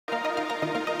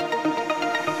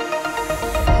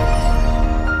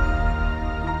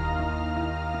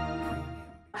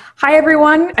Hi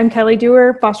everyone, I'm Kelly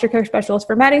Duer, foster care specialist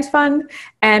for Maddie's Fund,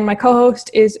 and my co-host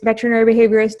is veterinary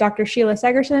behaviorist Dr. Sheila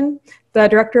Segurson, the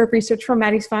director of research for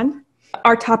Maddie's Fund.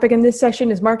 Our topic in this session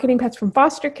is marketing pets from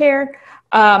foster care,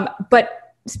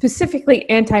 but specifically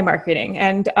anti-marketing.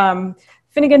 And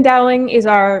Finnegan Dowling is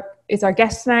our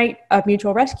guest tonight of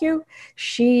Mutual Rescue.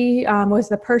 She was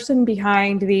the person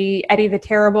behind the Eddie the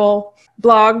Terrible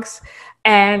blogs,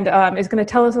 and is going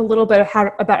to tell us a little bit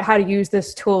about how to use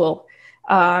this tool.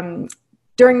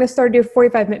 During this 30 to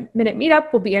 45-minute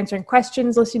meetup, we'll be answering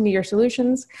questions, listening to your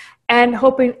solutions, and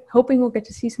hoping we'll get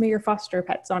to see some of your foster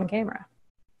pets on camera.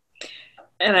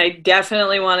 And I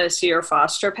definitely want to see your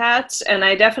foster pets, and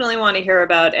I definitely want to hear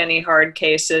about any hard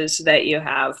cases that you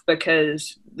have,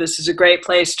 because this is a great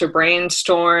place to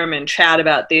brainstorm and chat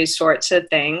about these sorts of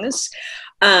things.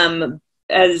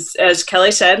 As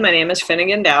Kelly said, my name is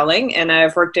Finnegan Dowling, and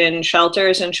I've worked in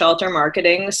shelters and shelter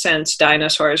marketing since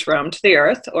dinosaurs roamed the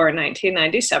earth, or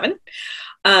 1997.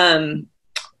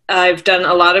 I've done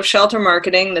a lot of shelter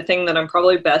marketing. The thing that I'm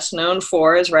probably best known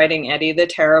for is writing Eddie the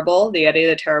Terrible, the Eddie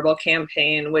the Terrible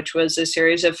campaign, which was a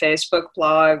series of Facebook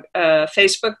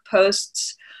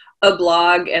posts, a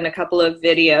blog, and a couple of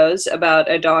videos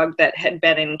about a dog that had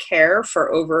been in care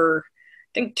for over,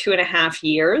 I think, 2.5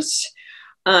 years.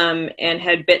 And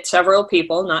had bit several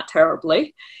people, not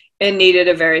terribly, and needed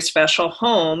a very special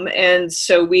home. And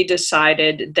so we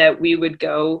decided that we would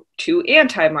go to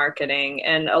anti-marketing.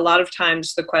 And a lot of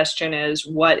times the question is,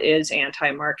 what is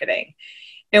anti-marketing?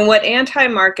 And what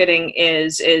anti-marketing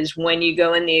is when you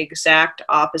go in the exact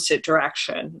opposite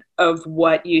direction of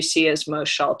what you see as most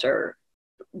shelter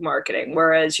marketing.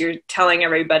 Whereas you're telling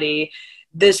everybody,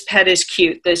 this pet is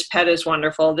cute, this pet is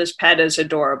wonderful, this pet is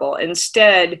adorable.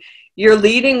 Instead, you're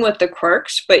leading with the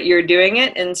quirks, but you're doing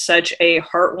it in such a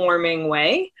heartwarming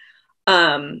way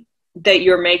that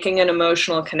you're making an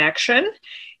emotional connection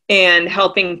and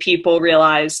helping people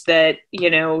realize that, you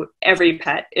know, every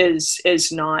pet is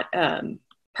not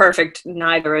perfect,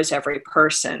 neither is every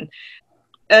person.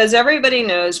 As everybody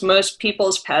knows, most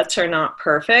people's pets are not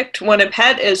perfect. When a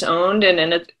pet is owned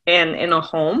and in a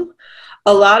home,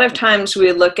 a lot of times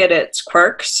we look at its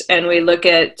quirks and we look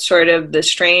at sort of the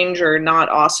strange or not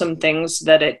awesome things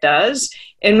that it does,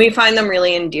 and we find them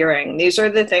really endearing. These are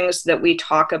the things that we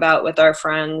talk about with our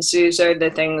friends. These are the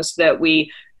things that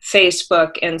we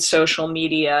Facebook and social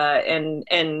media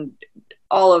and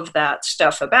all of that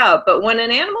stuff about. But when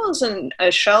an animal is in a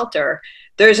shelter,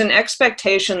 there's an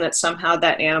expectation that somehow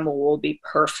that animal will be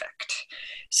perfect.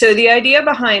 So the idea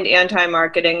behind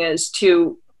anti-marketing is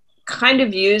to kind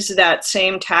of use that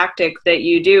same tactic that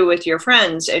you do with your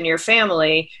friends and your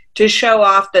family to show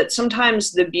off that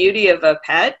sometimes the beauty of a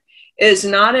pet is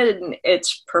not in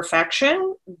its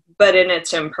perfection, but in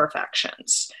its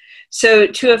imperfections. So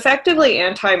to effectively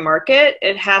anti-market,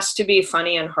 it has to be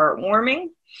funny and heartwarming.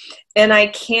 And I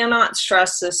cannot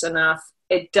stress this enough.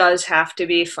 It does have to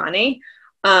be funny.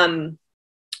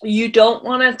 You don't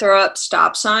want to throw up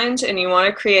stop signs, and you want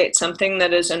to create something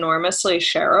that is enormously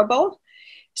shareable.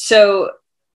 So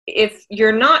if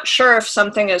you're not sure if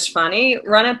something is funny,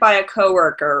 run it by a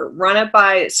coworker, run it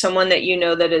by someone that you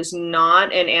know that is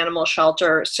not in animal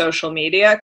shelter social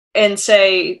media, and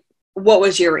say, what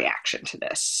was your reaction to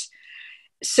this?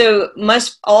 So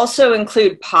must also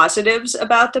include positives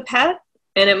about the pet,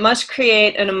 and it must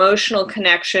create an emotional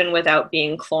connection without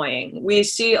being cloying. We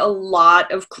see a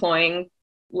lot of cloying,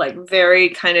 like very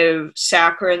kind of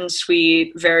saccharine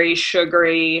sweet, very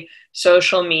sugary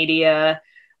social media.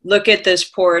 Look at this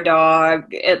poor dog.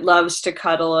 It loves to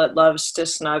cuddle. It loves to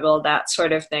snuggle, that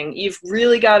sort of thing. You've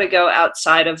really got to go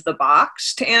outside of the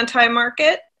box to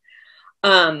anti-market.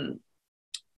 And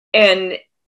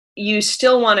you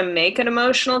still want to make an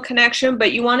emotional connection,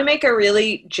 but you want to make a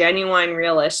really genuine,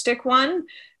 realistic one.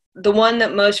 The one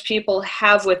that most people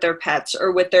have with their pets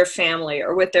or with their family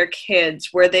or with their kids,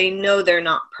 where they know they're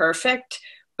not perfect,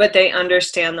 but they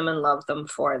understand them and love them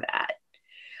for that.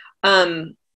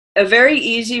 A very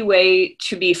easy way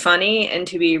to be funny and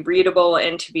to be readable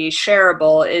and to be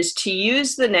shareable is to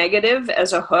use the negative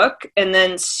as a hook and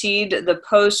then seed the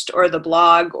post or the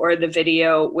blog or the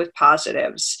video with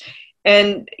positives.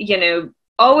 And, you know,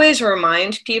 always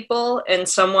remind people in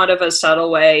somewhat of a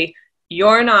subtle way,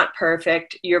 you're not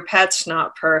perfect, your pet's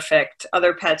not perfect,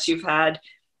 other pets you've had,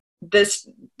 this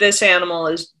animal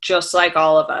is just like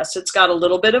all of us. It's got a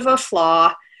little bit of a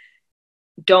flaw,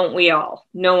 don't we all?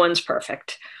 No one's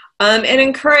perfect. And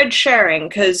encourage sharing,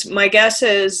 because my guess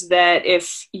is that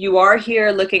if you are here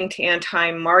looking to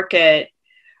anti-market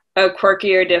a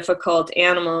quirky or difficult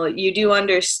animal, you do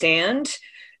understand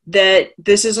that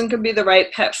this isn't going to be the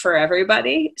right pet for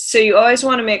everybody. So you always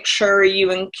want to make sure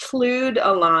you include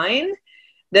a line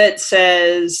that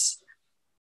says,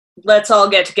 let's all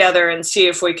get together and see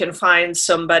if we can find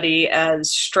somebody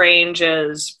as strange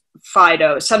as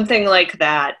Fido, something like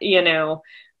that, you know,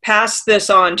 pass this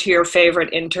on to your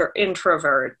favorite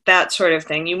introvert, that sort of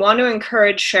thing. You want to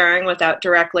encourage sharing without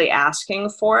directly asking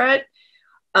for it.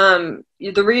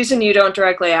 The reason you don't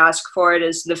directly ask for it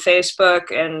is the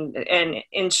Facebook and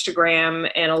Instagram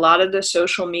and a lot of the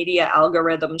social media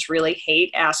algorithms really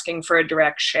hate asking for a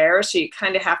direct share. So you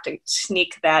kind of have to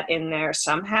sneak that in there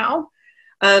somehow.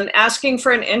 Asking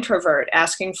for an introvert,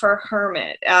 asking for a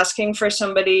hermit, asking for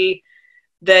somebody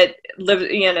that lives,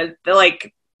 you know,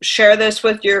 like share this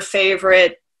with your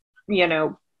favorite, you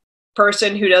know,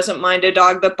 person who doesn't mind a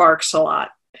dog that barks a lot,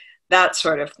 that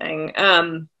sort of thing.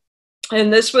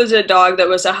 And this was a dog that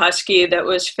was a husky that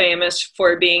was famous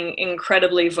for being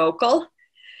incredibly vocal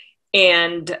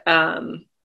and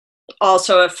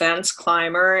also a fence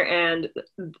climber, and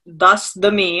thus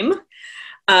the meme.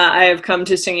 I have come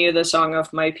to sing you the song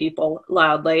of my people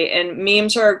loudly. And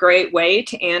memes are a great way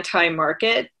to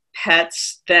anti-market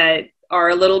pets that are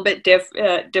a little bit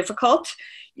difficult.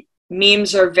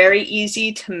 Memes are very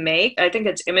easy to make. I think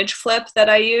it's image flip that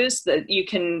I use, that you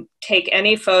can take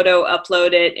any photo,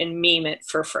 upload it, and meme it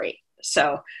for free.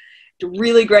 So a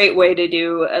really great way to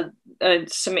do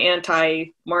some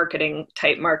anti-marketing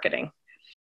type marketing.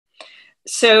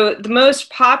 So the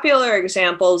most popular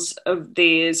examples of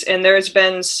these, and there's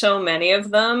been so many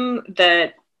of them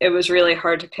that it was really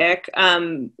hard to pick.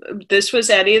 This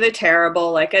was Eddie the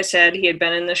Terrible. Like I said, he had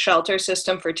been in the shelter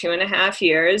system for 2.5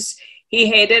 years. He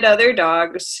hated other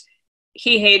dogs.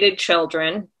 He hated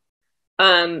children.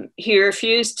 He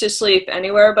refused to sleep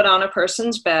anywhere but on a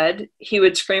person's bed. He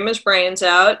would scream his brains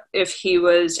out if he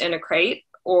was in a crate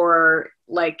or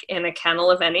like in a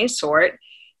kennel of any sort.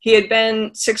 He had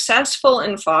been successful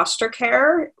in foster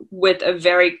care with a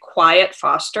very quiet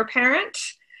foster parent.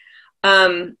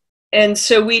 And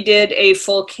so we did a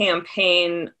full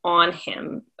campaign on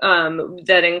him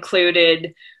that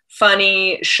included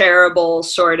funny, shareable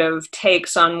sort of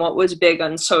takes on what was big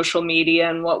on social media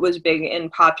and what was big in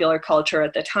popular culture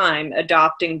at the time,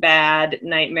 Adopting Bad,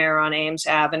 Nightmare on Ames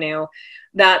Avenue,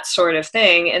 that sort of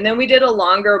thing. And then we did a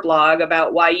longer blog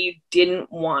about why you didn't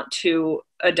want to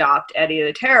adopt Eddie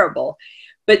the Terrible.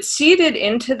 But seeded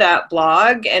into that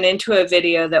blog and into a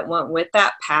video that went with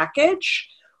that package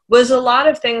was a lot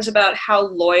of things about how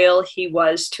loyal he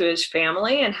was to his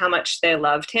family and how much they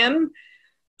loved him.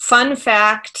 Fun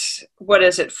fact, what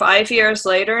is it, 5 years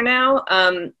later now?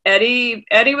 Eddie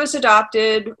was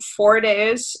adopted 4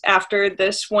 days after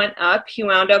this went up. He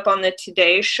wound up on the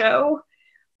Today Show.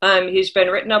 He's been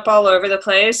written up all over the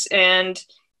place, and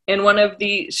in one of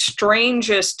the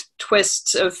strangest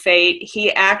twists of fate,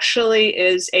 he actually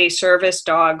is a service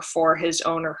dog for his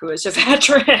owner, who is a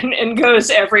veteran and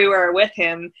goes everywhere with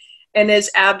him and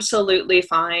is absolutely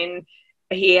fine.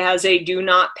 He has a do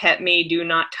not pet me, do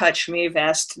not touch me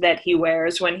vest that he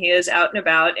wears when he is out and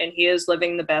about, and he is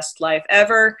living the best life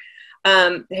ever.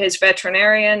 His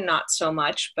veterinarian, not so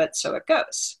much, but so it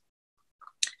goes.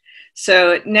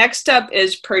 So next up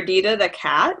is Perdita the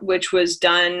cat, which was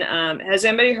done. Has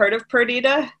anybody heard of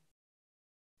Perdita?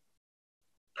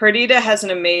 Perdita has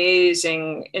an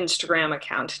amazing Instagram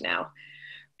account now.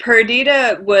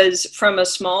 Perdita was from a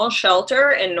small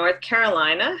shelter in North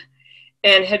Carolina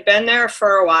and had been there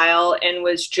for a while and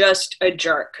was just a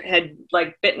jerk, had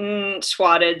like bitten,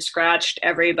 swatted, scratched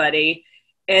everybody.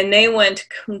 And they went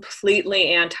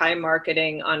completely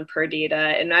anti-marketing on Perdita.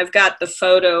 And I've got the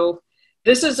photo.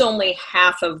 This is only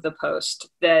half of the post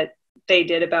that they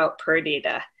did about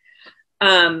Perdita.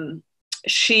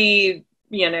 She,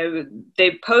 you know,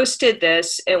 they posted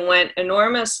this and went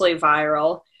enormously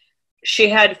viral. She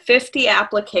had 50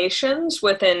 applications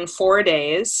within 4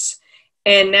 days.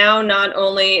 And now not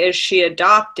only is she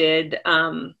adopted,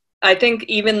 I think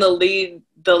even the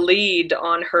lead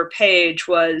on her page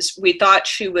was, we thought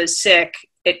she was sick.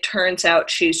 It turns out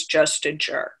she's just a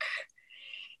jerk.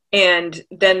 And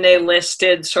then they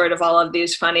listed sort of all of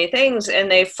these funny things,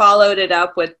 and they followed it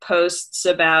up with posts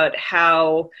about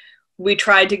how we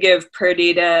tried to give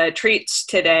Perdita treats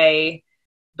today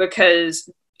because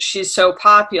she's so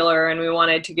popular and we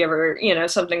wanted to give her, you know,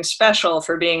 something special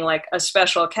for being like a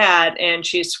special cat, and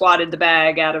she swatted the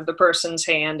bag out of the person's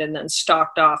hand and then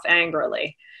stalked off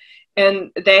angrily.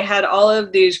 And they had all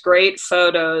of these great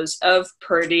photos of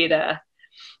Perdita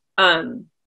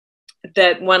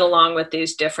that went along with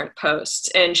these different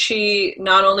posts. And she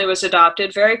not only was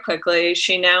adopted very quickly,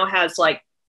 she now has like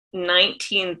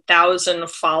 19,000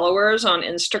 followers on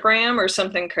Instagram or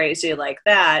something crazy like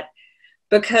that.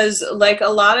 Because like a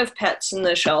lot of pets in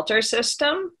the shelter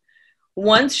system,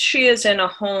 once she is in a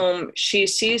home, she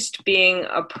ceased being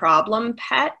a problem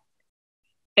pet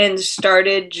and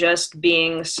started just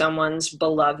being someone's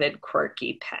beloved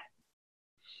quirky pet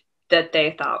that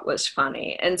they thought was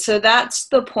funny. And so that's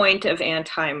the point of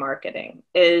anti-marketing,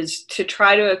 is to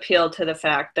try to appeal to the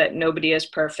fact that nobody is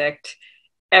perfect.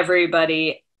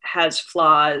 Everybody has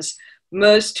flaws.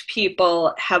 Most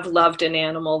people have loved an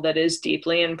animal that is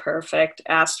deeply imperfect.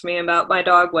 Ask me about my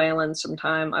dog Waylon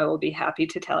sometime. I will be happy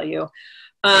to tell you.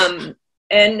 And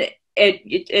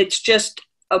it's just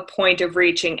a point of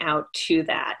reaching out to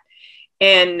that.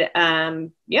 And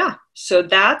yeah, so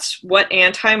that's what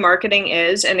anti-marketing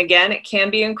is. And again, it can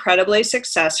be incredibly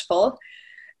successful.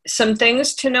 Some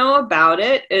things to know about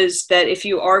it is that if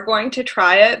you are going to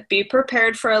try it, be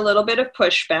prepared for a little bit of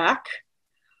pushback.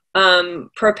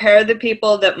 Prepare the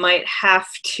people that might have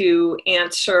to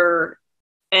answer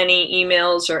any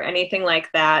emails or anything like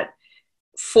that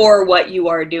for what you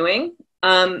are doing.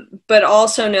 But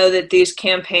also know that these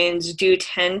campaigns do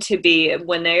tend to be,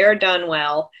 when they are done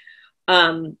well,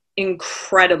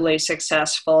 incredibly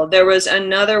successful. There was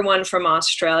another one from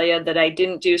Australia that I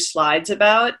didn't do slides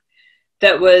about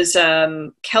that was,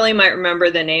 Kelly might remember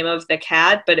the name of the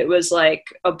cat, but it was like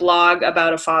a blog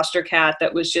about a foster cat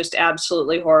that was just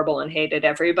absolutely horrible and hated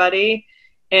everybody.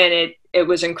 And it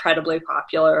was incredibly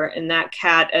popular. And that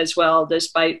cat as well,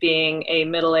 despite being a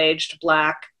middle-aged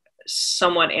Black,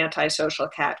 somewhat antisocial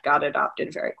cat, got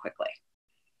adopted very quickly.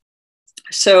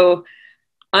 So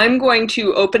I'm going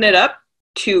to open it up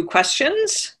to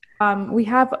questions. We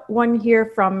have one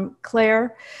here from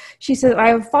Claire. She says, I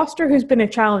have a foster who's been a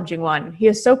challenging one. He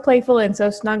is so playful and so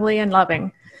snuggly and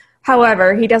loving.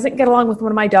 However, he doesn't get along with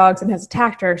one of my dogs and has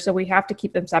attacked her, so we have to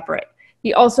keep them separate.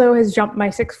 He also has jumped my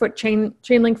 6-foot chain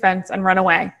link fence and run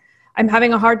away. I'm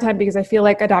having a hard time because I feel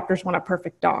like adopters want a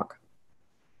perfect dog.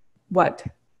 What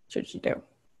should she do?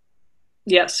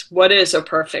 Yes, what is a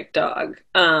perfect dog?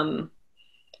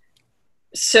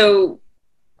 So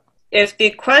if the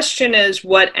question is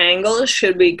what angle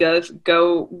should we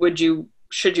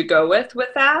should you go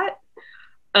with that?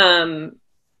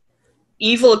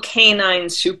 Evil canine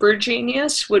super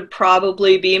genius would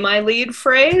probably be my lead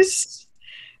phrase,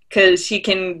 because he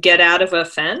can get out of a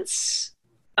fence.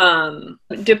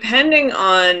 Depending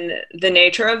on the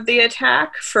nature of the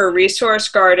attack, for resource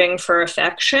guarding for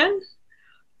affection,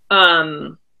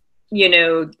 you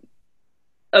know,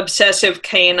 obsessive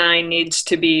canine needs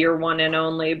to be your one and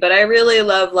only. But I really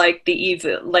love like the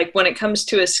evil, like when it comes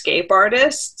to escape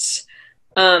artists,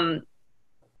 you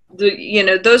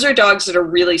know, those are dogs that are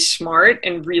really smart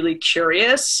and really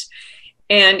curious.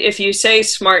 And if you say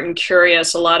smart and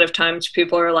curious, a lot of times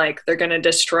people are like, they're going to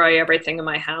destroy everything in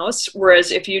my house.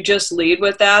 Whereas if you just lead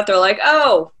with that, they're like,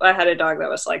 oh, I had a dog that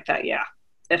was like that. Yeah,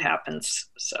 it happens.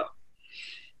 So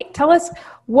tell us,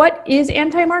 what is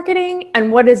anti-marketing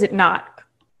and what is it not?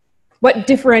 What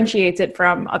differentiates it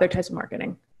from other types of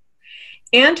marketing?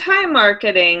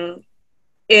 Anti-marketing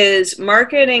is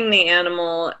marketing the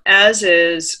animal as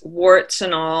is, warts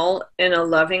and all, in a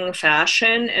loving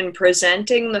fashion, and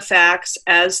presenting the facts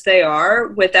as they are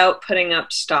without putting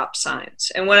up stop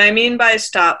signs. And what I mean by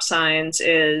stop signs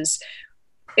is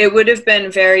it would have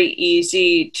been very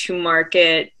easy to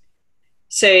market,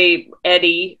 say,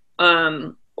 Eddie,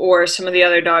 or some of the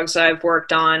other dogs that I've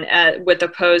worked on with a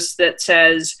post that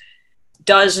says,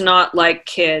 does not like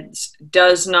kids,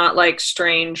 does not like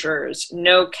strangers,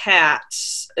 no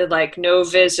cats, like no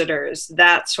visitors,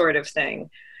 that sort of thing.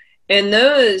 And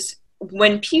those,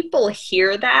 when people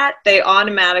hear that, they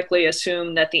automatically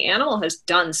assume that the animal has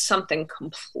done something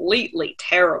completely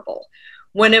terrible.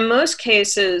 When in most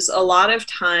cases, a lot of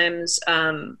times,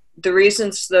 the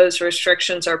reasons those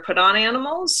restrictions are put on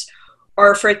animals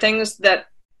are for things that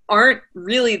aren't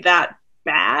really that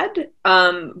bad,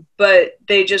 but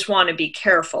they just want to be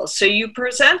careful. So you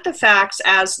present the facts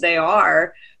as they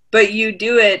are, but you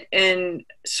do it in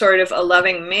sort of a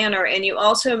loving manner. And you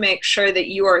also make sure that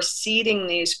you are seeding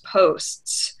these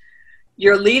posts.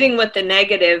 You're leading with the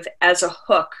negative as a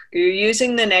hook. You're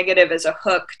using the negative as a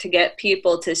hook to get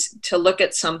people to look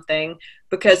at something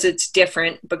because it's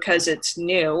different, because it's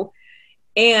new.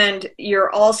 And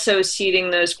you're also seeding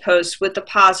those posts with the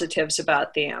positives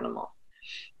about the animal.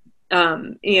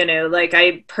 You know, like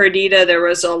Perdita, there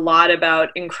was a lot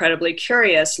about incredibly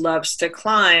curious, loves to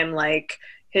climb, like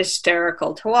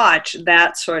hysterical to watch,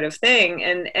 that sort of thing.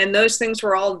 And those things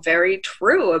were all very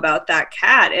true about that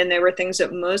cat. And they were things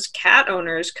that most cat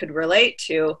owners could relate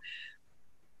to.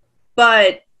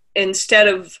 But instead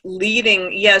of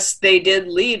leading, yes, they did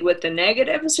lead with the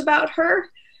negatives about her,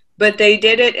 but they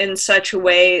did it in such a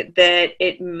way that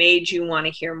it made you want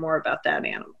to hear more about that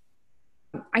animal.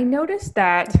 I noticed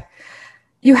that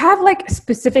you have like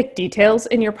specific details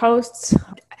in your posts.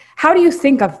 How do you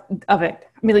think of it?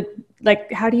 I mean,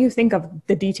 like how do you think of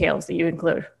the details that you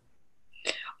include?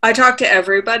 I talk to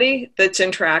everybody that's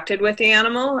interacted with the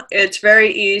animal. It's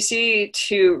very easy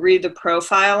to read the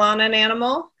profile on an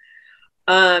animal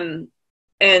and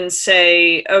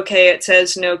say, okay, it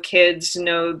says no kids,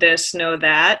 no this, no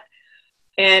that.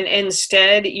 And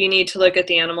instead, you need to look at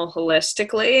the animal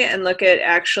holistically and look at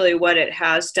actually what it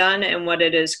has done and what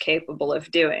it is capable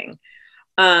of doing.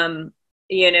 With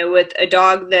a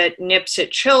dog that nips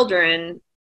at children,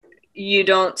 you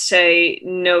don't say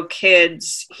no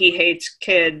kids, he hates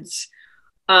kids.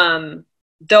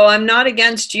 Though I'm not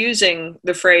against using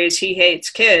the phrase he hates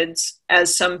kids,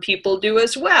 as some people do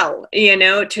as well,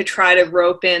 to try to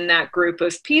rope in that group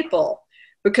of people,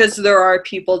 because there are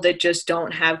people that just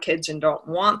don't have kids and don't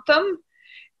want them.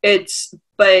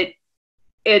 But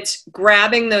it's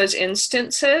grabbing those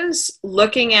instances,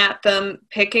 looking at them,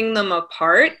 picking them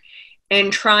apart,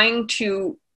 and trying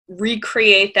to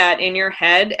recreate that in your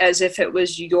head as if it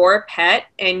was your pet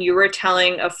and you were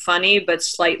telling a funny but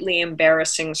slightly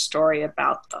embarrassing story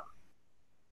about them.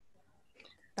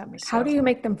 That makes sense. How do you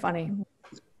make them funny?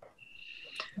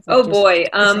 Oh boy.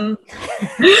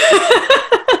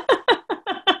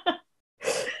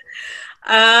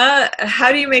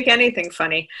 How do you make anything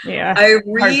funny? Yeah. I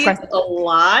read a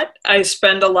lot. I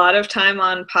spend a lot of time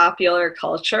on popular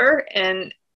culture,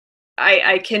 and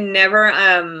I can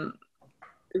never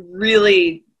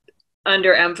really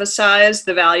underemphasize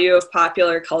the value of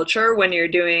popular culture when you're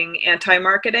doing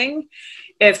anti-marketing.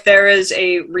 If there is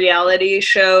a reality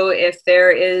show, if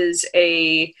there is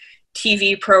a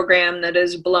TV program that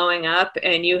is blowing up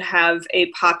and you have a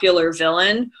popular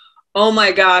villain, oh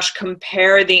my gosh,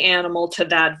 compare the animal to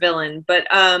that villain. But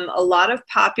a lot of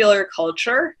popular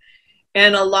culture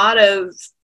and a lot of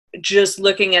just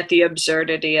looking at the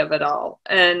absurdity of it all.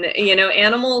 And,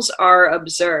 animals are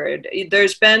absurd.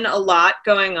 There's been a lot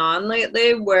going on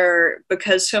lately where,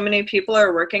 because so many people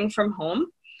are working from home,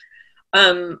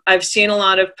 I've seen a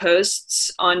lot of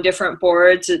posts on different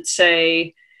boards that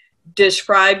say,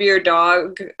 describe your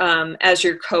dog as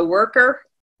your coworker.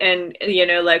 And,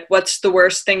 what's the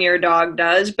worst thing your dog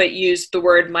does, but use the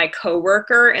word my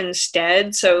coworker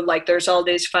instead. So there's all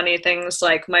these funny things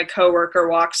like my coworker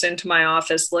walks into my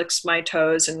office, licks my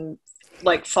toes and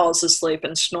falls asleep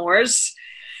and snores.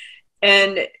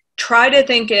 And try to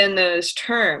think in those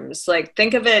terms,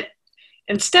 think of it,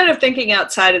 instead of thinking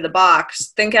outside of the box,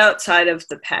 think outside of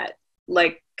the pet,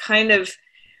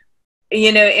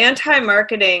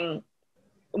 anti-marketing.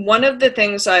 One of the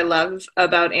things I love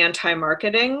about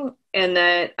anti-marketing, and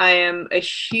that I am a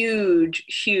huge,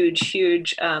 huge,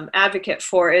 huge advocate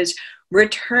for, is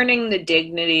returning the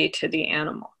dignity to the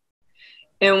animal.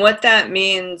 And what that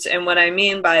means, and what I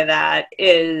mean by that,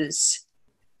 is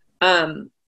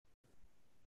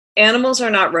animals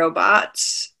are not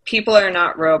robots. People are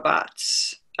not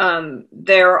robots.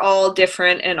 They're all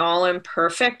different and all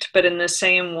imperfect, but in the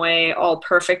same way, all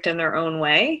perfect in their own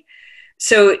way.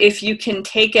 So if you can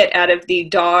take it out of the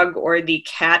dog or the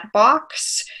cat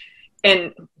box,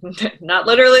 and not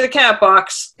literally the cat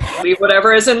box, leave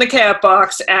whatever is in the cat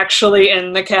box actually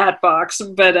in the cat box,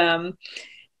 but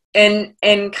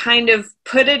and kind of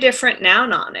put a different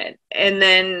noun on it, and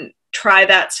then try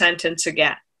that sentence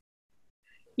again.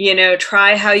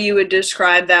 Try how you would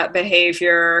describe that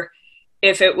behavior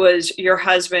if it was your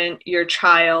husband, your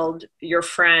child, your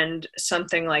friend,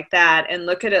 something like that, and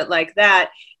look at it like that,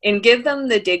 and give them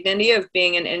the dignity of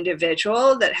being an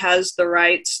individual that has the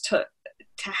rights to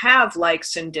have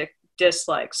likes and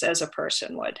dislikes as a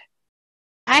person would.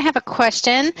 I have a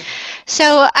question.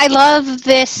 So I love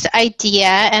this idea,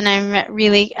 and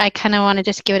I kind of want to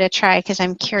just give it a try because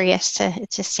I'm curious.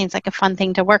 It just seems like a fun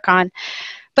thing to work on.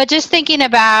 But just thinking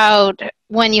about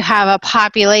when you have a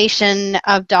population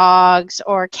of dogs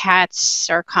or cats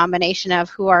or a combination of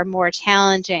who are more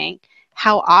challenging,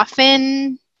 how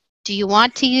often do you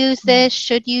want to use this?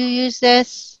 Should you use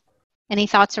this? Any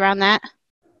thoughts around that?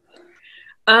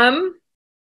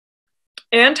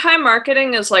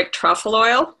 Anti-marketing is like truffle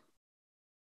oil.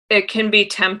 It can be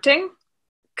tempting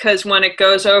because when it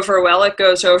goes over well, it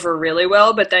goes over really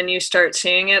well, but then you start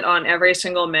seeing it on every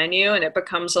single menu and it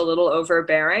becomes a little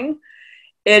overbearing.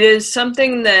 It is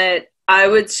something that I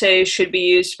would say should be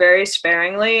used very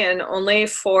sparingly and only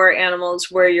for animals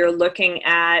where you're looking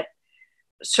at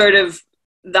sort of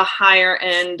the higher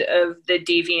end of the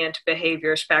deviant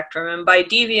behavior spectrum. And by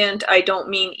deviant, I don't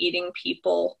mean eating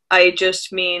people. I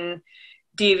just mean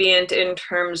deviant in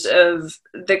terms of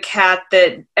the cat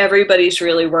that everybody's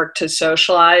really worked to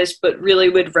socialize, but really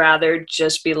would rather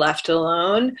just be left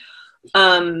alone.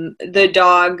 The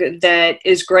dog that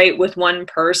is great with one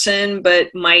person,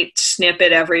 but might snip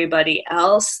at everybody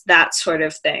else, that sort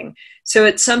of thing. So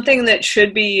it's something that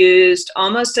should be used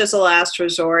almost as a last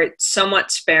resort,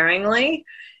 somewhat sparingly.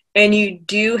 And you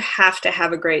do have to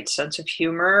have a great sense of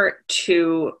humor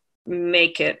to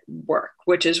make it work,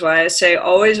 which is why I say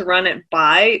always run it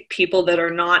by people that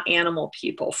are not animal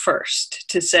people first,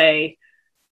 to say,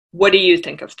 what do you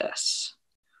think of this?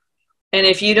 And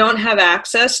if you don't have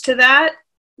access to that,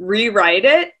 rewrite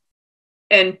it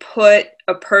and put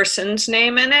a person's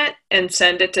name in it and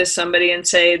send it to somebody and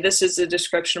say, this is the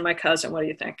description of my cousin. What do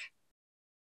you think?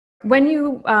 When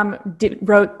you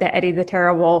wrote the Eddie the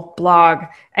Terrible blog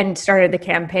and started the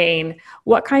campaign,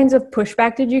 what kinds of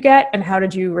pushback did you get and how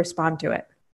did you respond to it?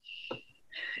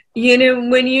 You know,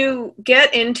 when you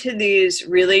get into these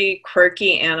really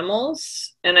quirky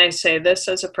animals, and I say this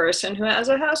as a person who has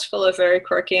a house full of very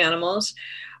quirky animals,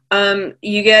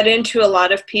 you get into a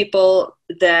lot of people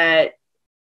that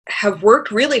have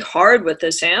worked really hard with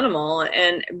this animal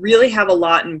and really have a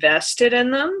lot invested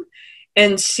in them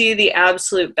and see the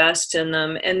absolute best in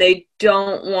them. And they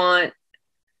don't want,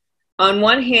 on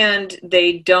one hand,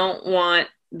 they don't want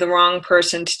the wrong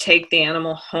person to take the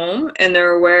animal home, and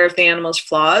they're aware of the animal's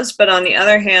flaws, but on the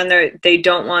other hand, they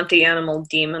don't want the animal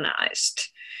demonized.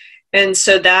 And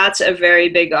so that's a very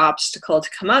big obstacle to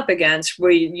come up against,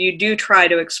 where you do try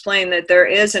to explain that there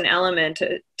is an element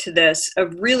to this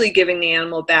of really giving the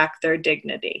animal back their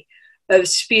dignity, of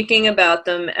speaking about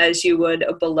them as you would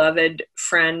a beloved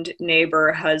friend,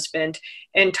 neighbor, husband,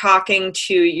 and talking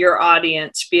to your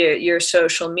audience, be it your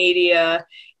social media.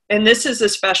 And this is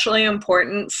especially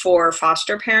important for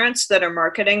foster parents that are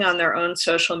marketing on their own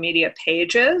social media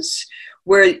pages,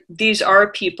 where these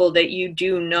are people that you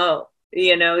do know.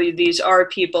 You know, these are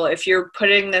people, if you're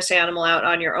putting this animal out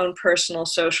on your own personal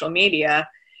social media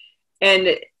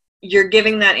and you're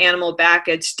giving that animal back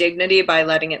its dignity by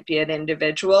letting it be an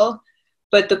individual.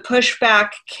 But the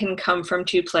pushback can come from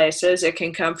two places. It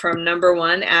can come from, number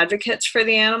one, advocates for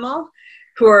the animal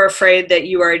who are afraid that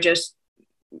you are just,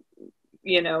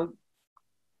 you know,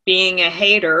 being a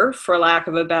hater, for lack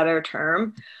of a better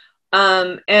term.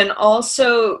 And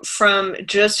also from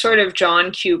just sort of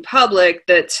John Q. public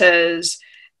that says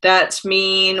that's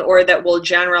mean, or that will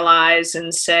generalize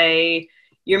and say,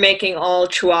 you're making all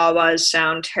Chihuahuas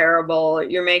sound terrible,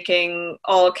 you're making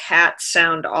all cats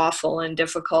sound awful and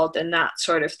difficult and that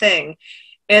sort of thing.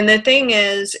 And the thing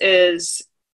is,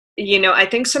 you know, I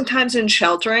think sometimes in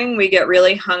sheltering, we get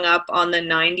really hung up on the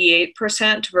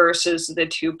 98% versus the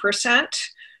 2%,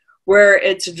 where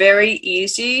it's very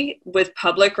easy with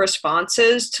public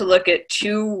responses to look at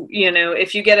two, you know,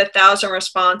 if you get 1,000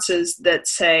 responses that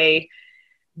say,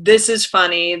 this is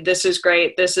funny, this is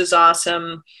great, this is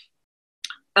awesome,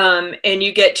 and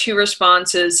you get two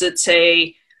responses that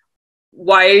say,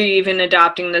 why are you even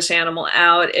adopting this animal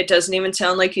out? It doesn't even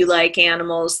sound like you like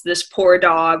animals. This poor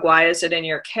dog, why is it in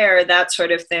your care? That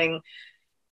sort of thing.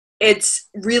 It's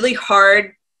really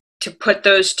hard to put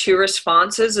those two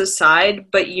responses aside,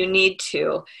 but you need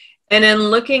to. And in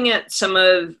looking at some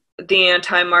of the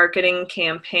anti-marketing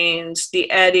campaigns,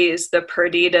 the Eddies, the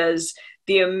Perditas,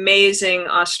 the amazing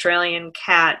Australian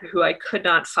cat, who I could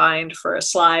not find for a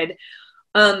slide,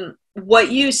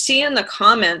 what you see in the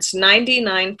comments,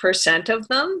 99% of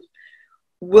them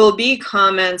will be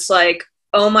comments like,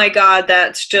 oh my God,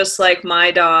 that's just like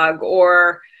my dog,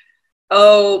 or,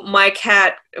 oh, my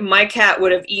cat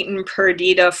would have eaten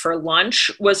Perdita for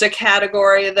lunch, was a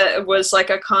category that was like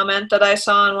a comment that I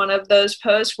saw in one of those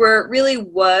posts, where it really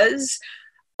was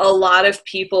a lot of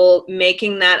people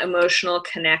making that emotional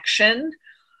connection.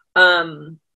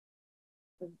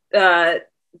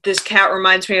 This cat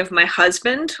reminds me of my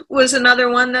husband was another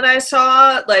one that I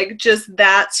saw, like just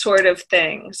that sort of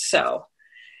thing. So,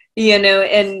 you know,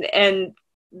 and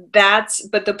that's,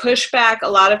 but the pushback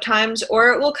a lot of times,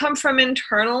 or it will come from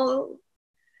internal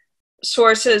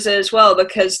sources as well,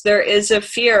 because there is a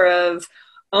fear of,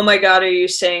 oh my God, are you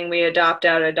saying we adopt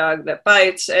out a dog that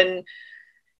bites? And,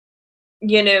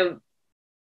 you know,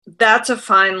 that's a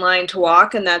fine line to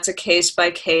walk, and that's a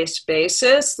case-by-case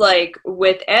basis. Like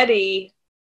with Eddie,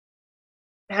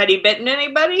 had he bitten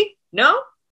anybody? No,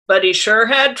 but he sure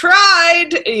had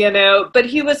tried, you know, but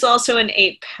he was also an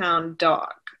 8-pound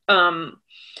dog.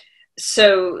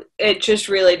 So it just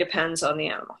really depends on the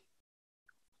animal.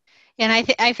 And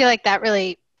I feel like that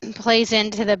really plays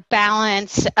into the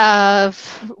balance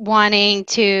of wanting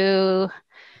to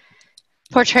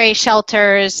portray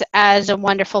shelters as a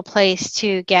wonderful place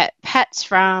to get pets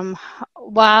from,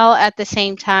 while at the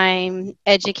same time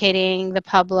educating the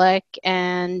public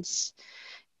and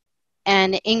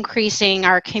increasing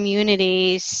our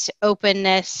community's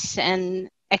openness and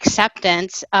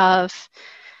acceptance of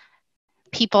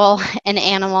people and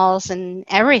animals and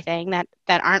everything that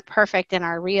aren't perfect and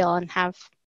are real and have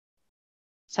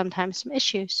sometimes some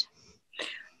issues.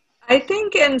 I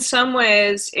think in some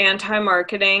ways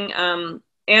anti-marketing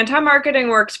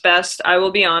works best, I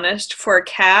will be honest, for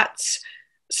cats,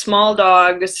 small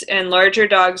dogs, and larger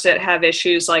dogs that have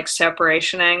issues like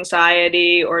separation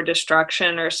anxiety or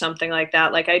destruction or something like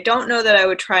that. Like, I don't know that I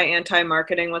would try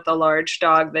anti-marketing with a large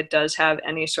dog that does have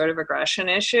any sort of aggression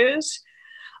issues.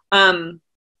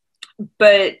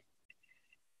 But,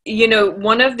 you know,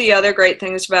 one of the other great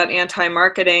things about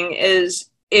anti-marketing is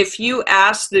if you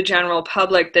ask the general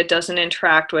public that doesn't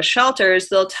interact with shelters,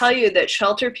 they'll tell you that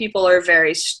shelter people are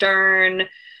very stern,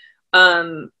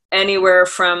 anywhere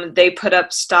from they put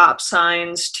up stop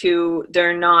signs to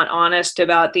they're not honest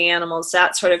about the animals,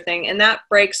 that sort of thing. And that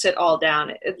breaks it all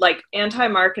down. Like,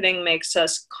 anti-marketing makes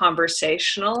us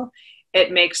conversational,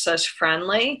 it makes us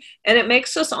friendly, and it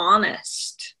makes us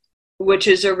honest, which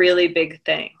is a really big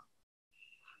thing.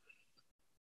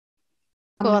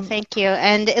 Cool, thank you.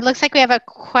 And it looks like we have a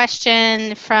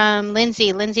question from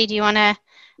Lindsay. Lindsay, do you want to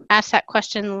ask that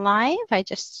question live?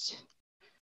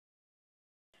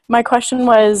 My question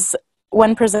was,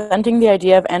 when presenting the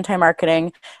idea of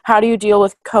anti-marketing, how do you deal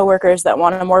with coworkers that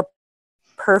want a more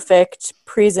perfect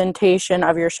presentation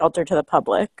of your shelter to the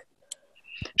public?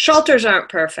 Shelters aren't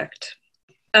perfect.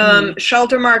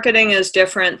 Shelter marketing is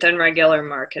different than regular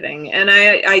marketing. And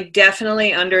I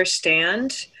definitely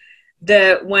understand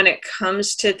that when it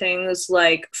comes to things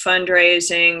like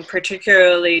fundraising,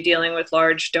 particularly dealing with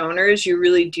large donors, you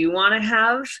really do want to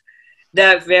have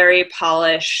that very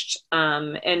polished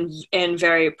and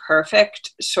very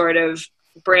perfect sort of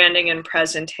branding and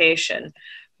presentation.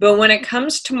 But when it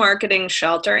comes to marketing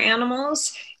shelter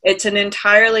animals, it's an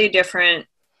entirely different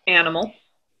animal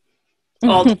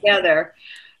altogether.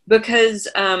 Because,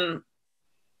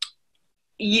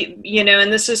 you know,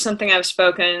 and this is something I've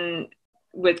spoken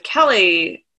with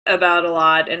Kelly about a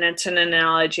lot, and it's an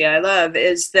analogy I love,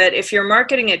 is that if you're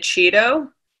marketing a Cheeto,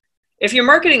 if you're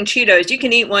marketing Cheetos, you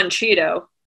can eat one Cheeto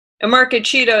and market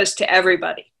Cheetos to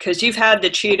everybody because you've had the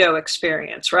Cheeto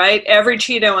experience, right? Every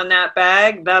Cheeto in that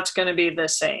bag, that's going to be the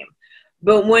same.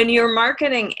 But when you're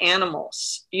marketing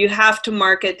animals, you have to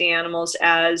market the animals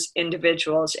as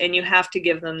individuals, and you have to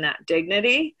give them that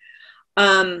dignity.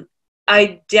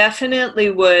 I definitely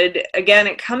would, again,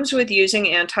 it comes with using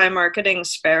anti-marketing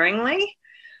sparingly,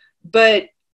 but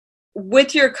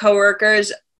with your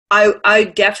coworkers,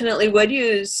 I definitely would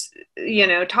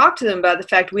talk to them about the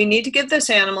fact we need to give this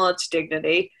animal its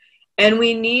dignity, and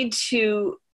we need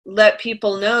to let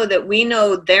people know that we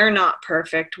know they're not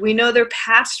perfect. We know their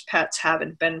past pets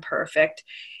haven't been perfect,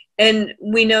 and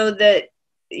we know that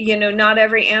not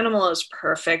every animal is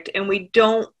perfect, and we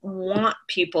don't want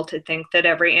people to think that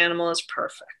every animal is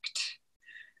perfect.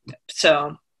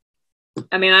 So,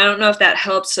 I mean, I don't know if that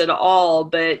helps at all,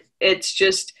 but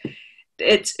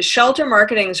shelter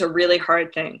marketing is a really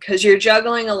hard thing because you're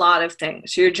juggling a lot of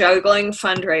things. You're juggling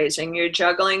fundraising, you're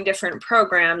juggling different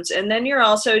programs, and then you're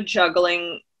also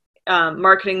juggling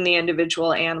marketing the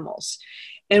individual animals.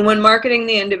 And when marketing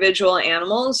the individual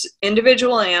animals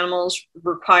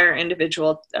require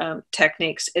individual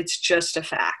techniques. It's just a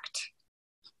fact.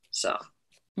 So.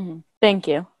 Thank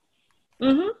you.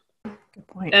 Good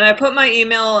point. And I put my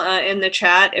email in the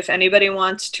chat. If anybody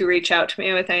wants to reach out to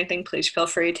me with anything, please feel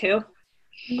free to.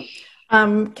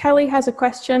 Kelly has a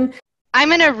question. I'm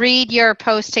going to read your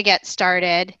post to get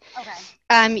started. Okay.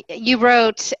 You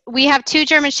wrote, we have 2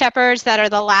 German Shepherds that are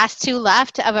the last 2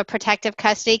 left of a protective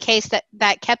custody case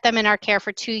that kept them in our care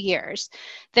for 2 years.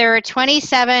 There are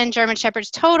 27 German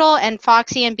Shepherds total, and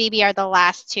Foxy and BB are the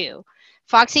last 2.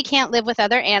 Foxy can't live with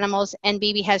other animals, and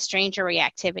BB has stranger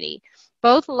reactivity.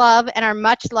 Both love and are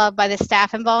much loved by the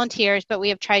staff and volunteers, but we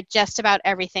have tried just about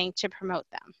everything to promote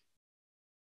them.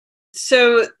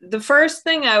 So the first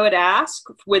thing I would ask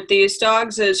with these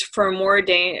dogs is for more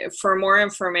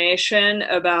information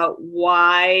about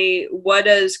what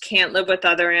does can't live with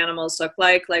other animals look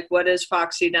like what has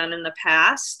Foxy done in the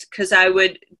past, because I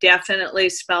would definitely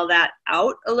spell that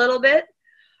out a little bit.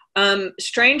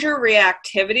 Stranger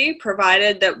reactivity,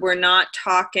 provided that we're not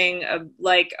talking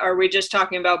are we just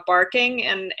talking about barking?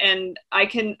 And I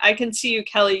can see you,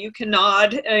 Kelly, you can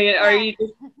nod. Are you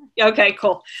okay?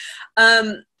 Cool.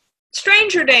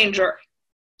 Stranger danger.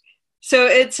 So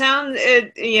it sounds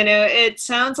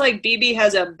like BB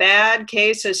has a bad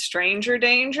case of stranger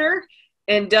danger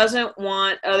and doesn't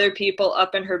want other people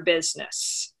up in her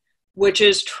business, which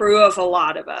is true of a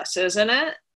lot of us, isn't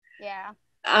it? Yeah.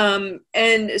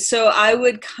 And so I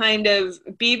would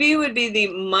BB would be the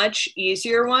much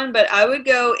easier one, but I would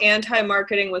go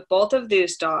anti-marketing with both of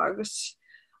these dogs.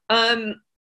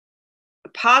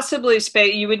 Possibly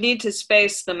you would need to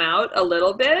space them out a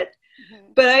little bit,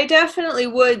 but I definitely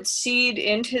would seed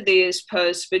into these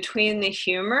posts between the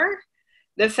humor,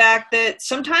 the fact that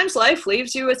sometimes life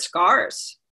leaves you with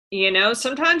scars.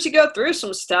 Sometimes you go through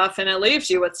some stuff and it leaves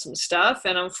you with some stuff.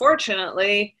 And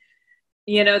unfortunately,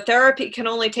 therapy can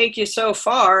only take you so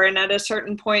far. And at a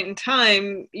certain point in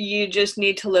time, you just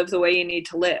need to live the way you need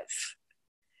to live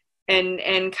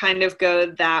and kind of go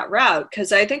that route.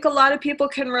 Because I think a lot of people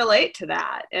can relate to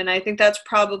that. And I think that's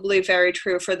probably very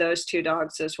true for those two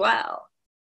dogs as well.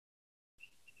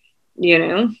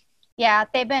 Yeah,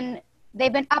 they've been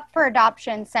up for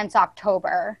adoption since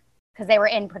October because they were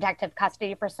in protective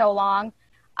custody for so long,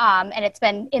 and it's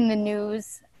been in the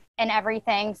news and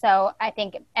everything. So I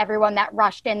think everyone that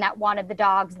rushed in that wanted the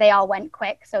dogs, they all went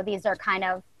quick. So these are kind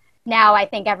of, now I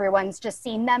think everyone's just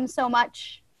seen them so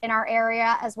much in our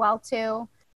area as well too.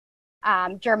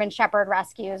 German Shepherd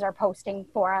rescues are posting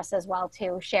for us as well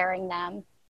too, sharing them.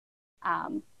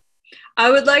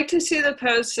 I would like to see the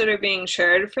posts that are being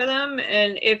shared for them.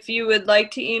 And if you would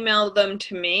like to email them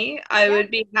to me, I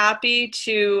would be happy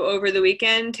to, over the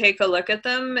weekend, take a look at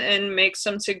them and make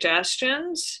some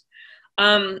suggestions.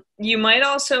 You might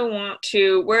also want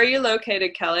to, where are you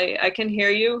located, Kelly? I can hear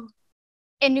you.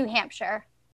 In New Hampshire.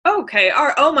 Okay.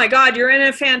 Oh my God, you're in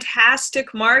a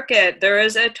fantastic market. There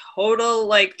is a total,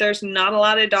 there's not a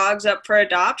lot of dogs up for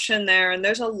adoption there, and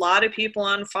there's a lot of people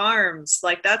on farms.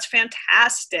 That's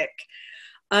fantastic.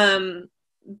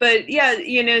 But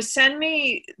yeah, send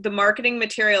me the marketing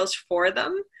materials for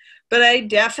them, but I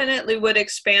definitely would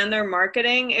expand their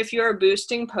marketing if you're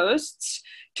boosting posts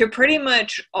to pretty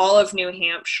much all of New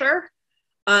Hampshire.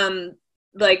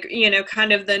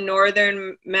 Kind of the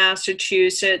northern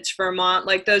Massachusetts,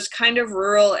 Vermont, those kind of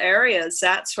rural areas,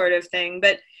 that sort of thing.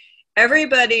 But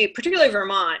everybody, particularly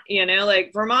Vermont,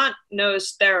 Vermont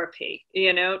knows therapy,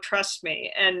 trust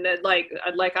me. And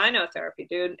I know therapy,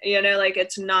 dude,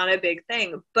 it's not a big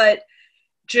thing, but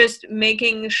just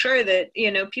making sure that,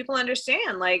 people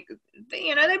understand,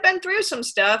 they've been through some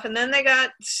stuff and then they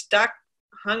got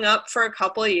hung up for a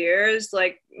couple of years,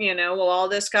 all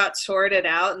this got sorted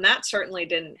out, and that certainly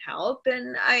didn't help.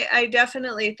 And I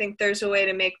definitely think there's a way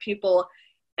to make people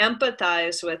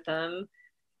empathize with them,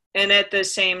 and at the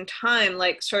same time,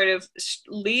 sort of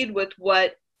lead with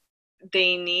what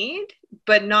they need,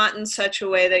 but not in such a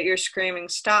way that you're screaming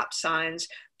stop signs,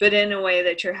 but in a way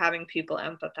that you're having people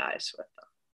empathize with them.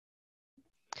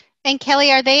 And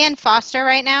Kelly, are they in foster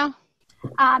right now?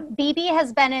 BB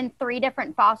has been in 3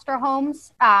 different foster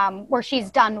homes where she's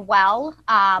done well.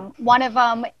 One of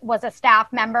them was a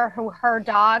staff member who her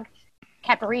dog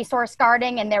kept resource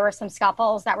guarding, and there were some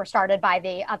scuffles that were started by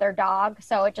the other dog.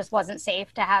 So it just wasn't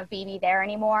safe to have BB there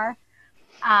anymore.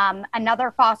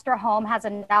 Another foster home has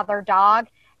another dog,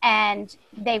 and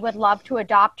they would love to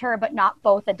adopt her, but not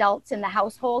both adults in the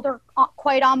household are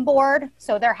quite on board.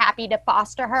 So they're happy to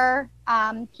foster her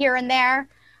here and there.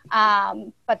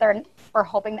 But we're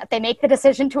hoping that they make the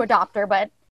decision to adopt her, but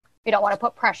we don't want to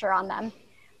put pressure on them.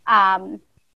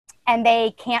 And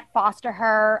they can't foster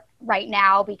her right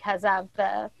now because of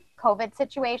the COVID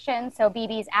situation. So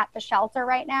BB's at the shelter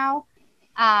right now.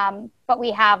 But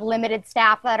we have limited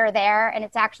staff that are there, and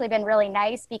it's actually been really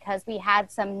nice because we had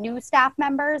some new staff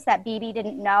members that BB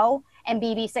didn't know, and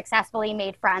BB successfully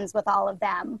made friends with all of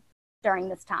them during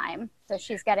this time. So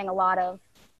she's getting a lot of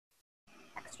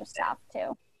extra stuff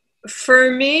too. For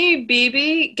me,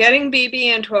 getting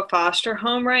BB into a foster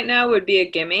home right now would be a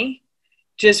gimme,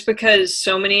 just because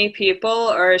so many people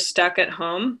are stuck at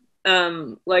home.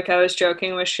 I was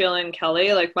joking with Sheila and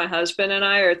Kelly, my husband and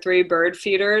I are 3 bird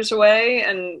feeders away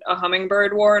and a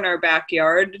hummingbird war in our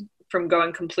backyard from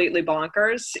going completely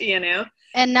bonkers,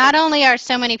 And not only are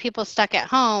so many people stuck at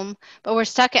home, but we're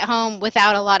stuck at home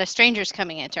without a lot of strangers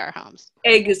coming into our homes.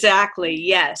 Exactly,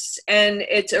 yes. And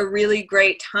it's a really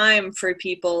great time for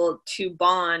people to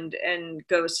bond and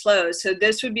go slow. So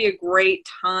this would be a great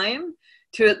time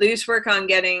to at least work on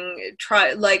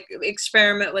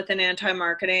experiment with an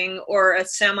anti-marketing or a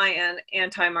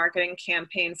semi-anti-marketing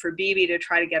campaign for BB to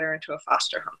try to get her into a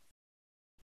foster home.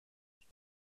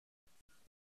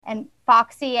 And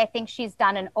Foxy, I think she's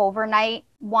done an overnight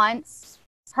once.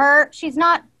 She's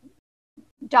not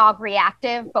dog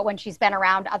reactive, but when she's been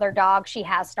around other dogs, she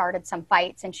has started some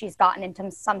fights and she's gotten into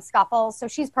some scuffles. So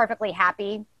she's perfectly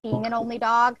happy being an only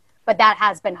dog, but that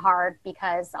has been hard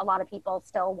because a lot of people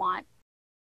still want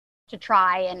to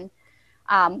try. And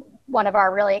one of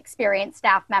our really experienced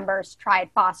staff members tried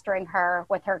fostering her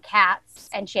with her cats,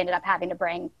 and she ended up having to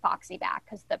bring Foxy back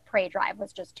because the prey drive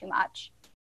was just too much.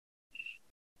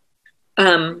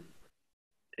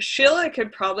 Sheila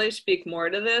could probably speak more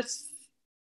to this.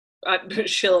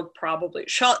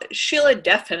 Sheila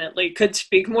definitely could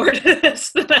speak more to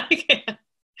this than I can.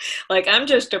 Like, I'm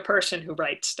just a person who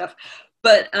writes stuff.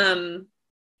 But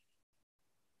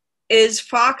is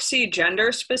Foxy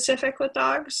gender specific with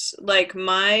dogs? Like,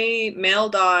 my male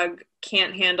dog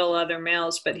can't handle other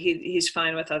males, but he's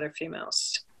fine with other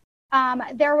females.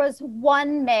 There was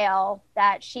one male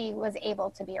that she was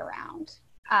able to be around.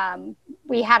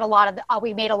 We had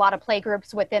we made a lot of play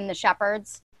groups within the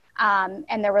Shepherds.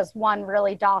 And there was one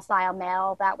really docile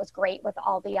male that was great with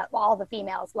all the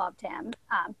females loved him.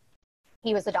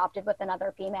 He was adopted with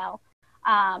another female.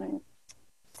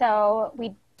 So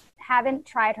we haven't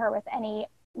tried her with any,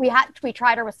 we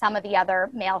tried her with some of the other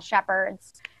male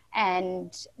Shepherds,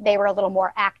 and they were a little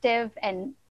more active,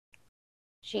 and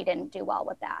she didn't do well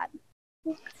with that.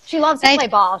 She loves to play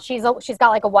ball. She's got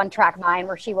like a one-track mind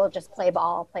where she will just play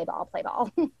ball, play ball, play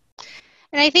ball.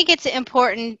 And I think it's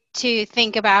important to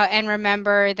think about and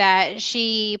remember that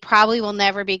she probably will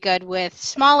never be good with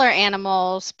smaller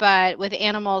animals, but with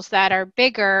animals that are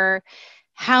bigger,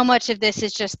 how much of this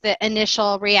is just the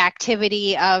initial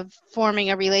reactivity of forming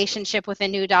a relationship with a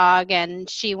new dog, and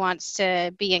she wants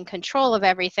to be in control of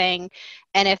everything.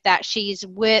 And if that she's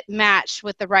matched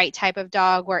with the right type of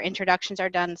dog where introductions are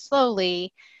done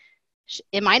slowly,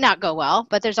 it might not go well,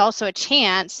 but there's also a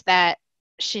chance that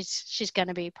she's going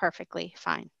to be perfectly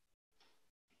fine.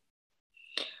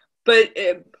 But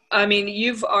I mean,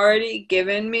 you've already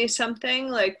given me something,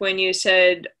 like when you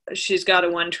said she's got a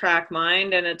one-track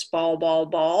mind and it's ball, ball,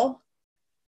 ball.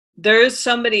 There's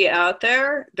somebody out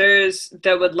there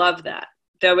that would love that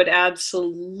would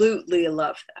absolutely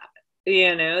love that,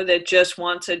 you know, that just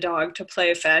wants a dog to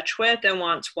play fetch with and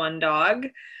wants one dog.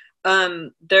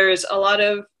 There's a lot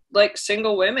of like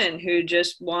single women who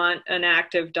just want an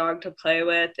active dog to play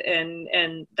with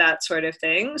and that sort of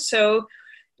thing. So,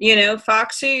 you know,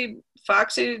 Foxy,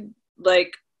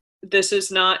 like, this is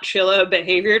not Sheila a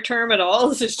behavior term at all.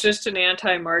 This is just an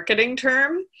anti-marketing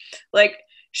term. Like,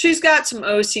 she's got some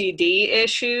OCD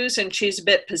issues and she's a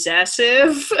bit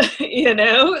possessive, you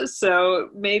know? So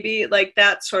maybe like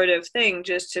that sort of thing,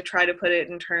 just to try to put it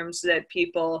in terms that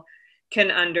people can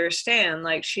understand.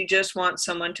 Like, she just wants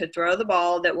someone to throw the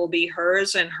ball that will be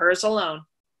hers and hers alone,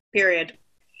 period.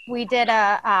 We did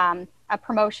a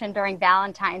promotion during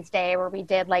Valentine's Day where we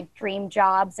did like dream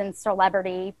jobs and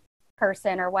celebrity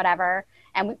person or whatever.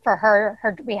 And for her,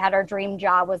 we had our dream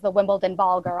job was the Wimbledon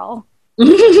ball girl.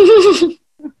 She's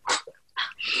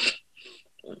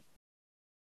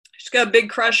got a big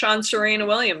crush on Serena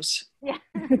Williams. Yeah.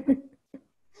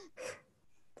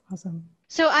 Awesome.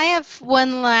 So I have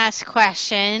one last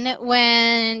question.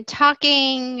 When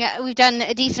talking, we've done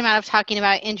a decent amount of talking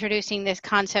about introducing this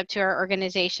concept to our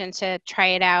organization to try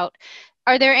it out.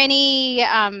 Are there any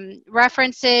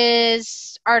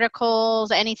references,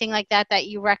 articles, anything like that that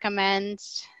you recommend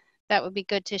that would be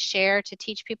good to share to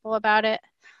teach people about it?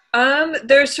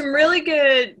 There's some really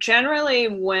good, generally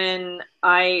when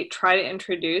I try to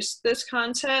introduce this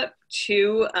concept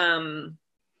to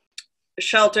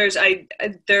shelters,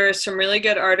 there are some really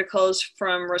good articles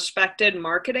from respected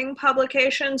marketing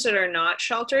publications that are not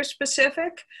shelter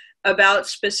specific about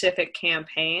specific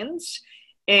campaigns.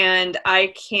 And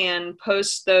I can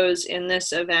post those in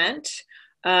this event.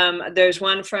 There's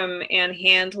one from Ann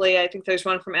Handley. I think there's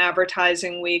one from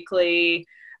Advertising Weekly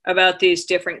about these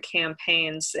different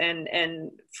campaigns and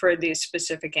for these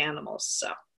specific animals.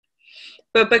 So,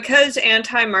 but because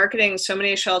anti-marketing, so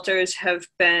many shelters have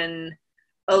been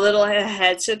a little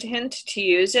hesitant to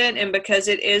use it, and because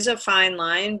it is a fine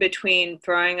line between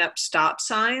throwing up stop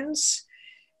signs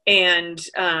and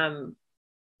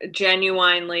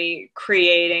genuinely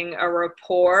creating a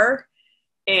rapport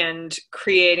and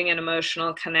creating an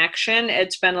emotional connection,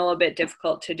 it's been a little bit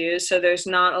difficult to do. So there's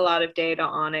not a lot of data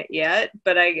on it yet,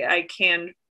 but I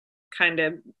can kind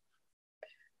of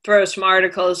throw some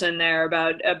articles in there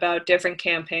about different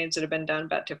campaigns that have been done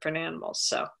about different animals.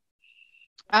 So.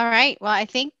 All right. Well, I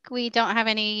think we don't have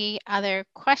any other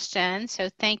questions. So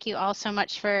thank you all so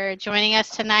much for joining us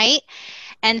tonight.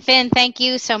 And Finn, thank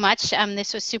you so much.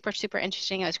 This was super, super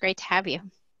interesting. It was great to have you.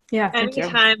 Yeah, thank you.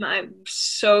 Anytime. I'm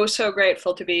so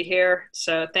grateful to be here.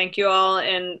 So thank you all,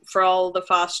 and for all the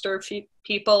foster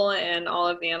people and all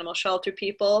of the animal shelter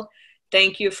people.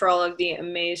 Thank you for all of the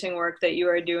amazing work that you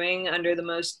are doing under the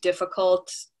most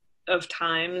difficult of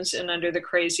times and under the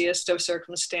craziest of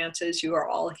circumstances. You are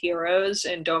all heroes,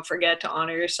 and don't forget to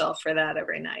honor yourself for that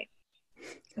every night.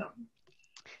 So.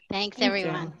 Thanks, Thank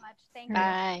everyone. you. Thank you.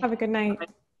 Bye. Have a good night.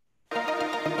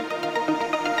 Bye.